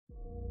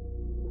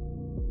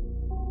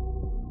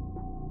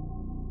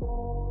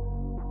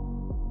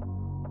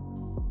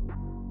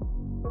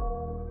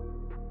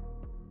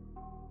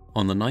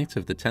On the night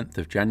of the 10th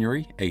of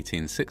January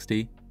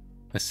 1860,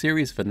 a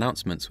series of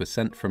announcements were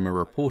sent from a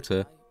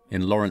reporter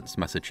in Lawrence,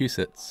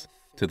 Massachusetts,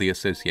 to the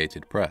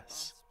Associated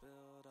Press.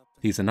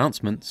 These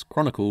announcements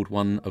chronicled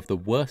one of the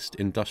worst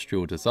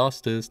industrial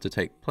disasters to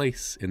take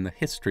place in the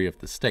history of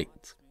the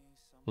state,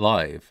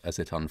 live as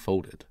it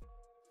unfolded.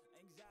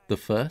 The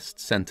first,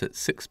 sent at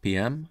 6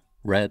 p.m,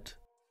 read,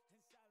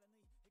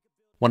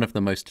 "One of the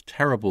most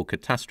terrible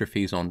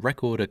catastrophes on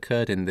record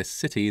occurred in this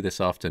city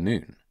this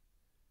afternoon.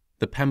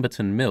 The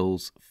Pemberton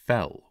Mills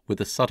fell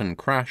with a sudden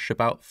crash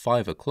about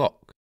 5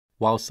 o'clock,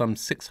 while some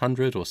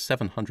 600 or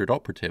 700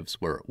 operatives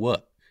were at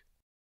work.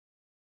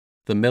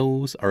 The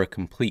mills are a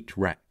complete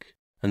wreck,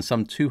 and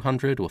some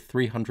 200 or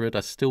 300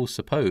 are still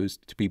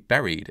supposed to be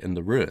buried in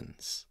the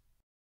ruins.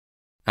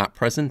 At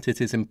present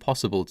it is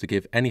impossible to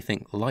give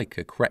anything like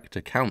a correct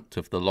account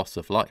of the loss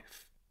of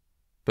life,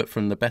 but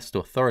from the best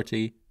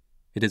authority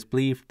it is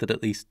believed that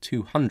at least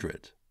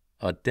 200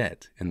 are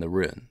dead in the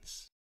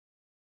ruins."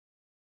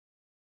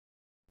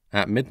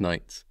 At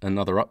midnight,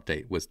 another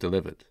update was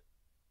delivered.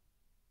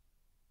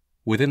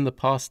 "Within the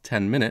past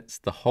 10 minutes,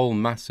 the whole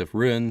mass of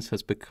ruins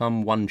has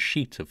become one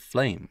sheet of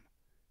flame.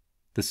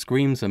 The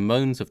screams and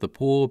moans of the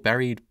poor,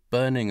 buried,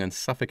 burning and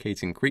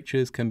suffocating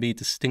creatures can be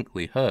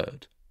distinctly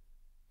heard,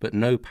 but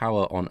no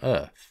power on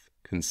earth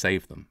can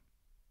save them."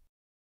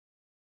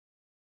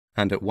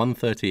 And at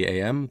 1:30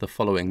 a.m. the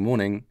following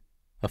morning,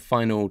 a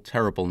final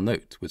terrible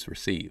note was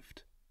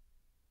received.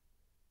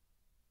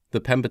 "The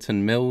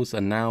Pemberton Mills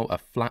are now a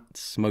flat,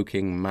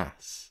 smoking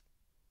mass.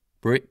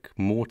 Brick,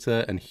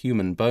 mortar, and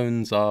human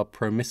bones are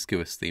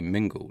promiscuously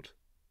mingled.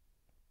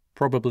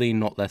 Probably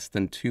not less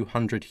than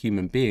 200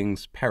 human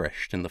beings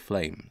perished in the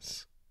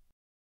flames.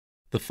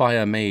 The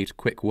fire made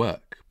quick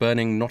work,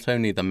 burning not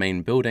only the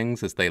main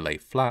buildings as they lay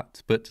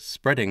flat, but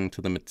spreading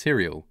to the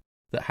material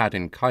that had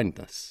in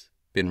kindness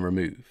been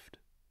removed."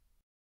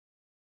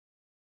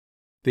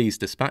 These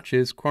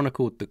dispatches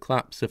chronicled the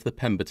collapse of the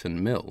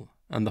Pemberton Mill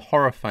and the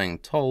horrifying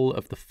toll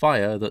of the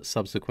fire that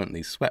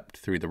subsequently swept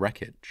through the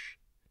wreckage.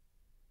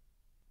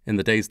 In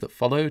the days that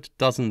followed,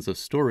 dozens of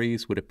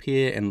stories would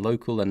appear in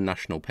local and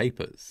national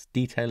papers,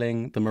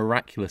 detailing the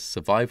miraculous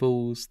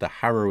survivals, the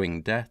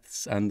harrowing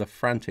deaths, and the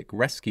frantic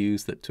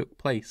rescues that took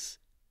place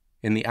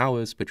in the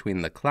hours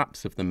between the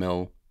collapse of the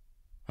mill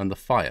and the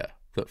fire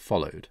that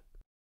followed.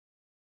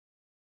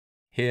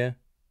 Here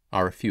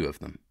are a few of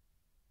them.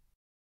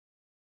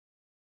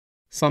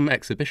 Some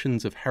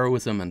exhibitions of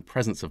heroism and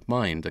presence of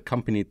mind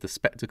accompanied the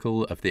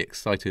spectacle of the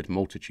excited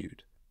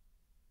multitude.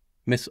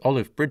 Miss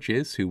Olive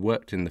Bridges, who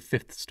worked in the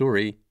 5th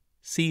story,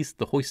 seized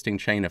the hoisting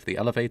chain of the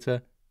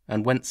elevator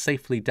and went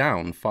safely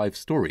down 5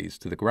 stories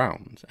to the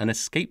ground and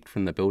escaped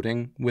from the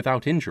building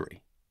without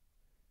injury.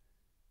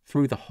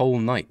 Through the whole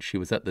night she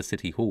was at the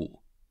City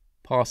Hall,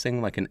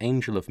 passing like an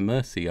angel of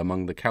mercy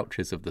among the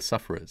couches of the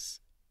sufferers,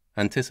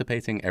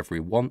 anticipating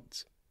every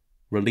want,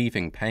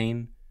 relieving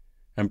pain,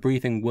 and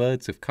breathing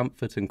words of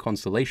comfort and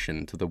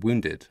consolation to the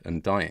wounded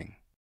and dying.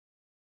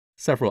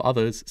 Several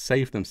others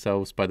saved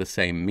themselves by the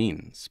same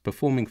means,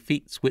 performing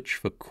feats which,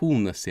 for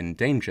coolness in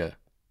danger,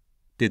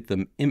 did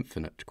them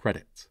infinite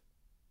credit.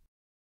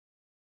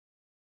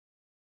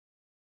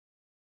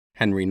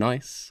 Henry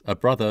Nice, a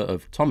brother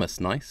of Thomas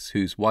Nice,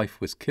 whose wife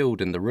was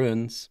killed in the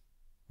ruins,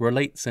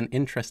 relates an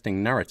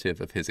interesting narrative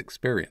of his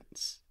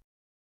experience.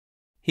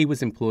 He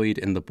was employed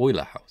in the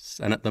boiler house,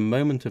 and at the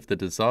moment of the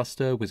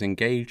disaster was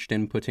engaged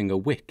in putting a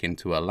wick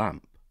into a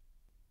lamp.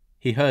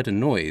 He heard a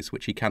noise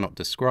which he cannot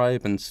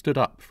describe and stood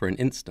up for an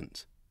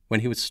instant, when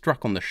he was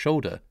struck on the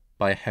shoulder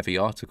by a heavy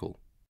article.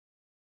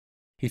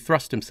 He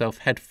thrust himself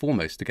head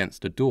foremost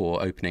against a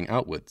door opening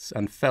outwards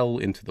and fell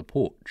into the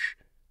porch,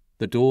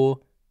 the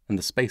door and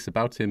the space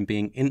about him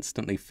being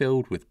instantly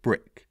filled with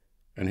brick,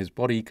 and his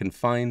body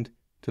confined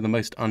to the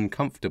most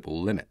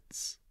uncomfortable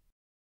limits.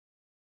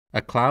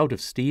 A cloud of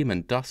steam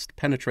and dust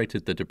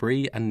penetrated the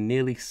debris and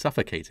nearly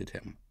suffocated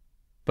him,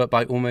 but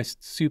by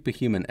almost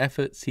superhuman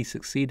efforts he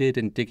succeeded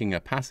in digging a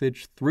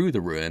passage through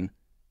the ruin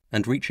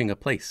and reaching a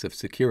place of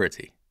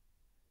security.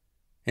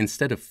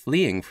 Instead of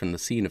fleeing from the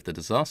scene of the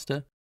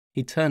disaster,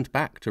 he turned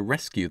back to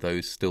rescue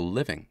those still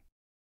living.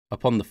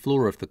 Upon the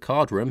floor of the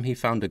card room he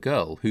found a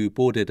girl who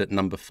boarded at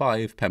No.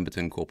 5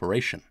 Pemberton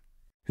Corporation,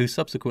 who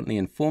subsequently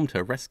informed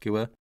her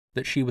rescuer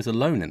that she was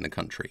alone in the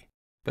country,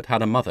 but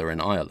had a mother in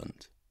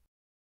Ireland.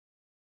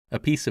 A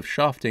piece of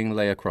shafting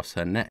lay across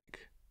her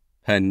neck.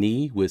 Her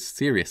knee was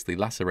seriously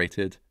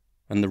lacerated,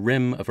 and the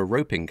rim of a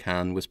roping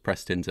can was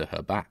pressed into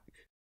her back.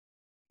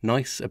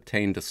 Nice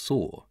obtained a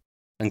saw,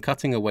 and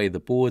cutting away the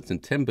boards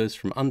and timbers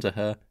from under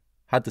her,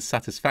 had the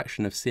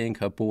satisfaction of seeing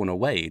her borne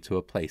away to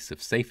a place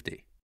of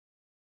safety.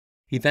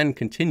 He then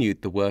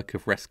continued the work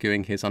of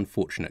rescuing his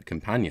unfortunate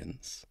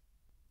companions.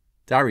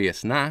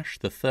 Darius Nash,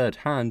 the third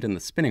hand in the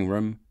spinning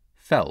room,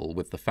 fell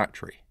with the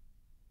factory.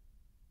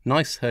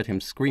 Nice heard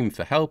him scream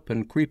for help,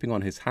 and creeping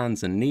on his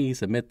hands and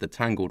knees amid the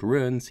tangled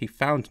ruins, he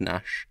found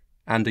Nash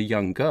and a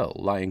young girl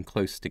lying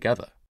close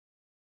together.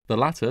 The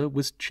latter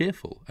was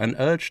cheerful and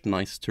urged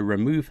Nice to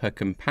remove her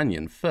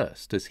companion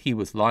first, as he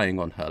was lying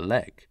on her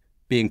leg,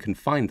 being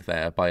confined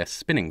there by a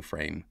spinning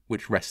frame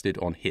which rested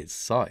on his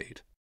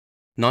side.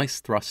 Nice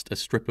thrust a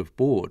strip of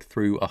board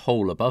through a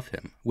hole above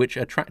him, which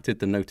attracted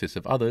the notice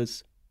of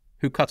others,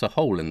 who cut a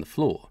hole in the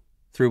floor,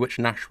 through which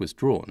Nash was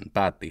drawn,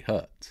 badly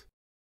hurt.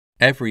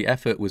 Every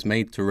effort was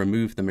made to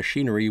remove the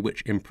machinery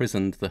which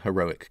imprisoned the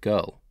heroic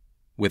girl,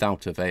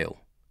 without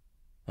avail,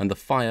 and the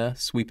fire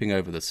sweeping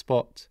over the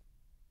spot,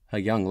 her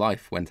young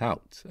life went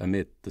out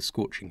amid the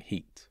scorching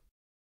heat.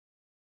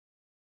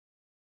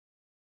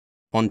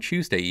 On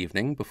Tuesday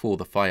evening, before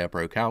the fire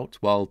broke out,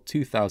 while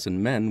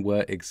 2,000 men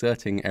were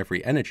exerting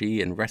every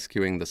energy in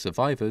rescuing the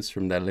survivors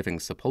from their living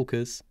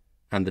sepulchres,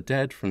 and the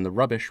dead from the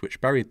rubbish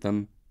which buried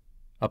them,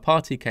 a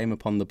party came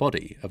upon the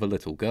body of a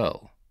little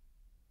girl.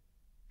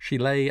 She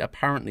lay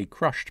apparently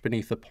crushed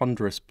beneath a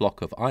ponderous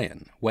block of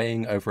iron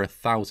weighing over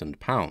 1,000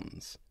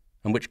 pounds,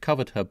 and which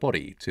covered her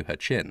body to her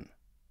chin.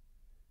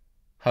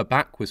 Her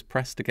back was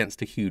pressed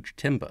against a huge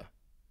timber.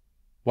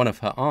 One of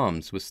her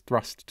arms was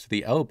thrust to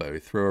the elbow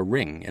through a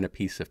ring in a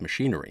piece of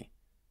machinery,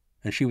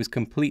 and she was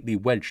completely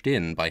wedged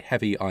in by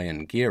heavy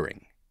iron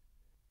gearing.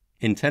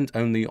 Intent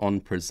only on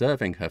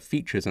preserving her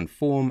features and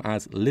form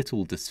as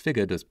little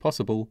disfigured as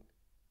possible,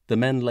 the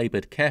men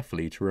laboured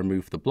carefully to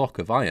remove the block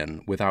of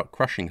iron without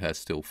crushing her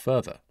still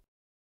further.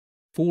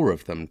 4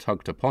 of them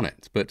tugged upon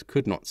it, but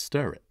could not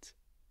stir it.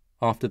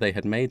 After they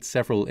had made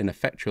several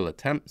ineffectual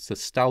attempts, a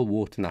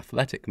stalwart and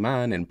athletic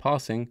man, in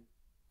passing,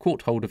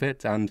 caught hold of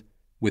it and,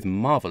 with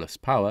marvellous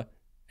power,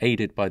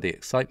 aided by the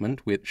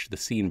excitement which the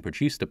scene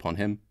produced upon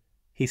him,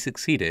 he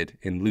succeeded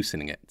in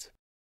loosening it.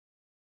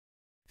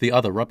 The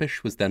other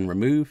rubbish was then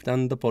removed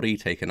and the body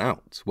taken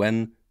out,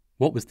 when,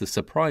 what was the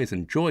surprise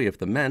and joy of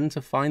the men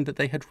to find that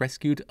they had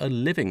rescued a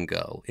living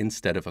girl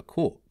instead of a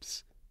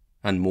corpse,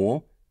 and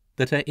more,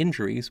 that her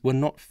injuries were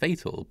not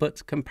fatal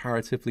but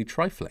comparatively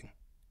trifling.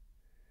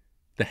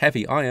 The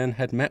heavy iron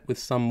had met with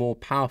some more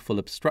powerful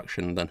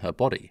obstruction than her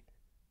body,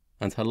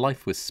 and her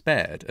life was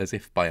spared as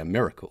if by a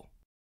miracle.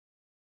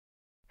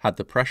 Had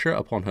the pressure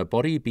upon her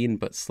body been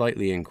but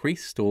slightly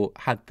increased, or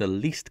had the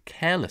least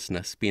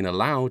carelessness been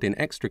allowed in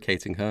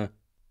extricating her,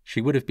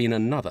 she would have been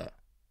another,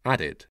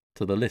 added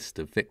to the list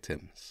of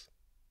victims.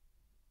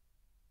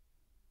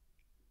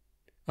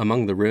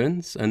 Among the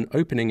ruins, an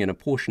opening in a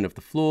portion of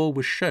the floor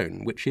was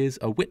shown which is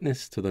a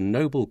witness to the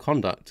noble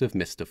conduct of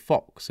Mr.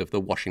 Fox of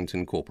the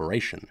Washington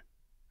Corporation,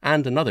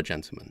 and another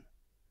gentleman.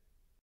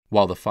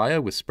 While the fire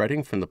was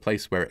spreading from the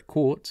place where it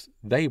caught,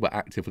 they were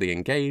actively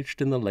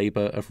engaged in the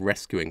labour of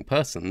rescuing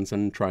persons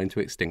and trying to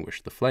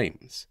extinguish the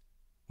flames,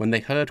 when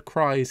they heard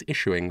cries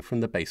issuing from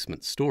the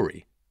basement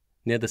story,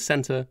 near the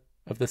centre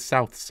of the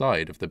south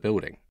side of the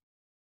building.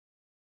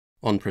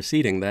 On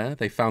proceeding there,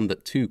 they found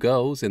that 2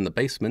 girls in the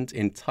basement,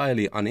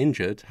 entirely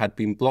uninjured, had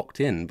been blocked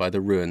in by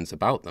the ruins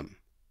about them.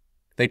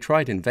 They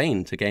tried in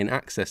vain to gain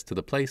access to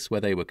the place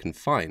where they were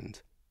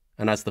confined,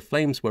 and as the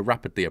flames were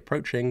rapidly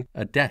approaching,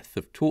 a death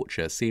of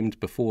torture seemed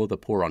before the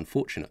poor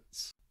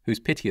unfortunates, whose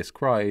piteous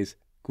cries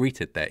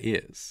greeted their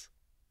ears.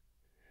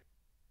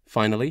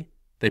 Finally,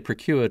 they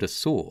procured a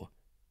saw,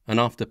 and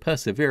after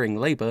persevering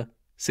labour,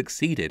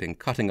 succeeded in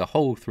cutting a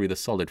hole through the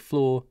solid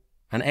floor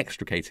and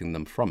extricating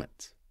them from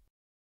it.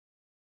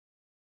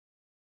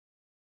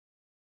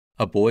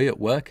 A boy at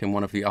work in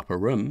one of the upper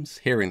rooms,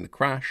 hearing the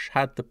crash,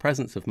 had the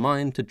presence of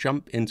mind to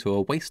jump into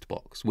a waste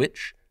box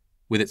which,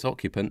 with its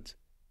occupant,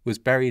 was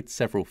buried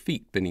several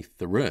feet beneath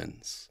the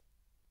ruins.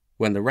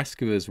 When the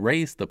rescuers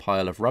raised the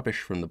pile of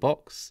rubbish from the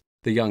box,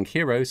 the young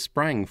hero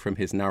sprang from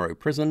his narrow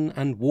prison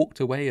and walked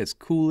away as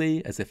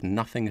coolly as if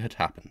nothing had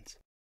happened.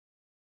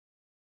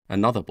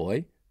 Another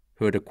boy,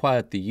 who had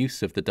acquired the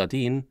use of the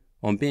dudeen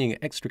on being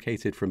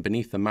extricated from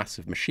beneath a mass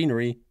of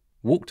machinery,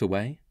 walked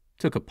away,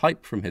 took a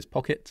pipe from his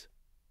pocket,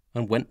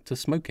 and went to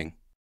smoking.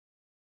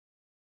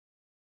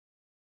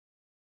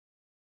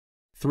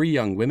 3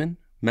 young women,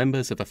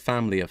 members of a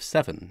family of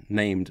 7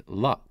 named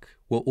Luck,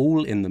 were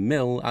all in the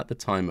mill at the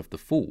time of the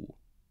fall,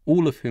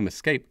 all of whom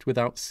escaped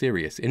without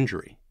serious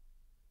injury.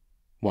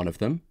 One of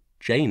them,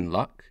 Jane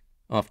Luck,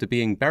 after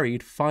being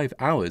buried 5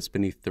 hours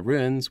beneath the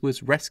ruins,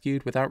 was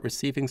rescued without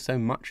receiving so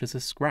much as a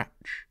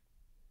scratch.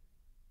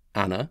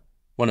 Anna,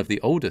 one of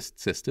the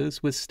oldest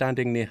sisters, was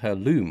standing near her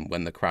loom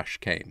when the crash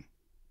came.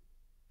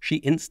 She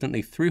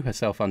instantly threw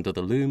herself under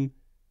the loom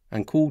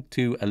and called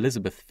to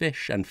Elizabeth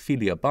Fish and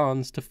Phelia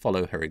Barnes to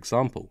follow her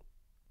example.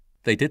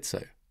 They did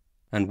so,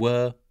 and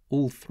were,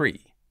 all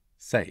 3,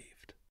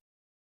 saved.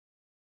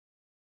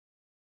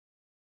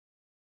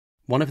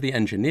 One of the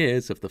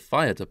engineers of the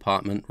fire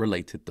department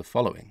related the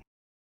following.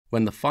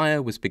 When the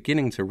fire was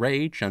beginning to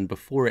rage, and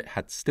before it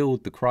had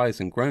stilled the cries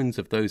and groans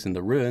of those in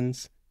the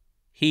ruins,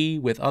 he,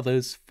 with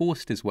others,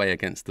 forced his way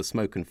against the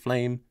smoke and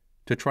flame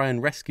to try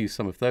and rescue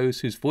some of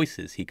those whose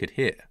voices he could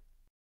hear.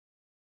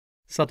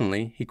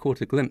 Suddenly, he caught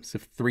a glimpse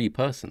of 3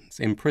 persons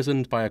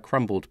imprisoned by a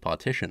crumbled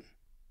partition,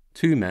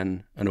 2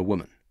 men and a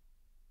woman.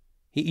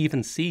 He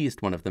even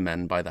seized one of the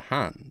men by the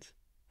hand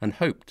and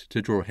hoped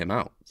to draw him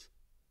out,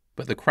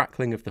 but the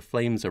crackling of the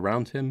flames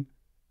around him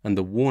and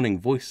the warning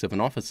voice of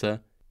an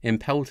officer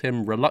impelled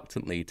him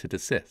reluctantly to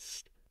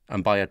desist,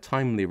 and by a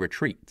timely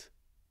retreat,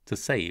 to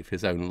save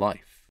his own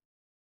life.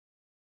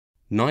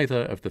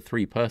 Neither of the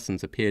three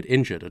persons appeared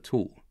injured at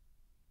all,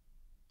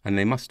 and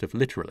they must have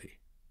literally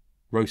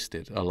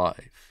roasted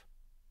alive.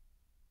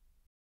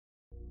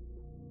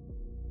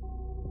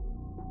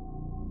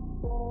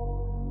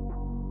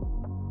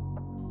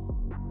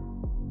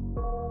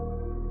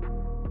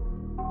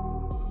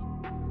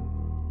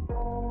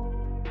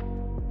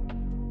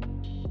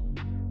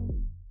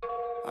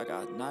 I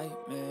got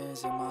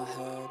nightmares in my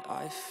head,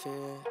 I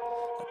fear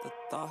that the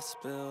thoughts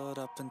build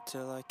up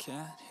until I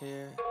can't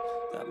hear,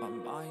 that my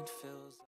mind fills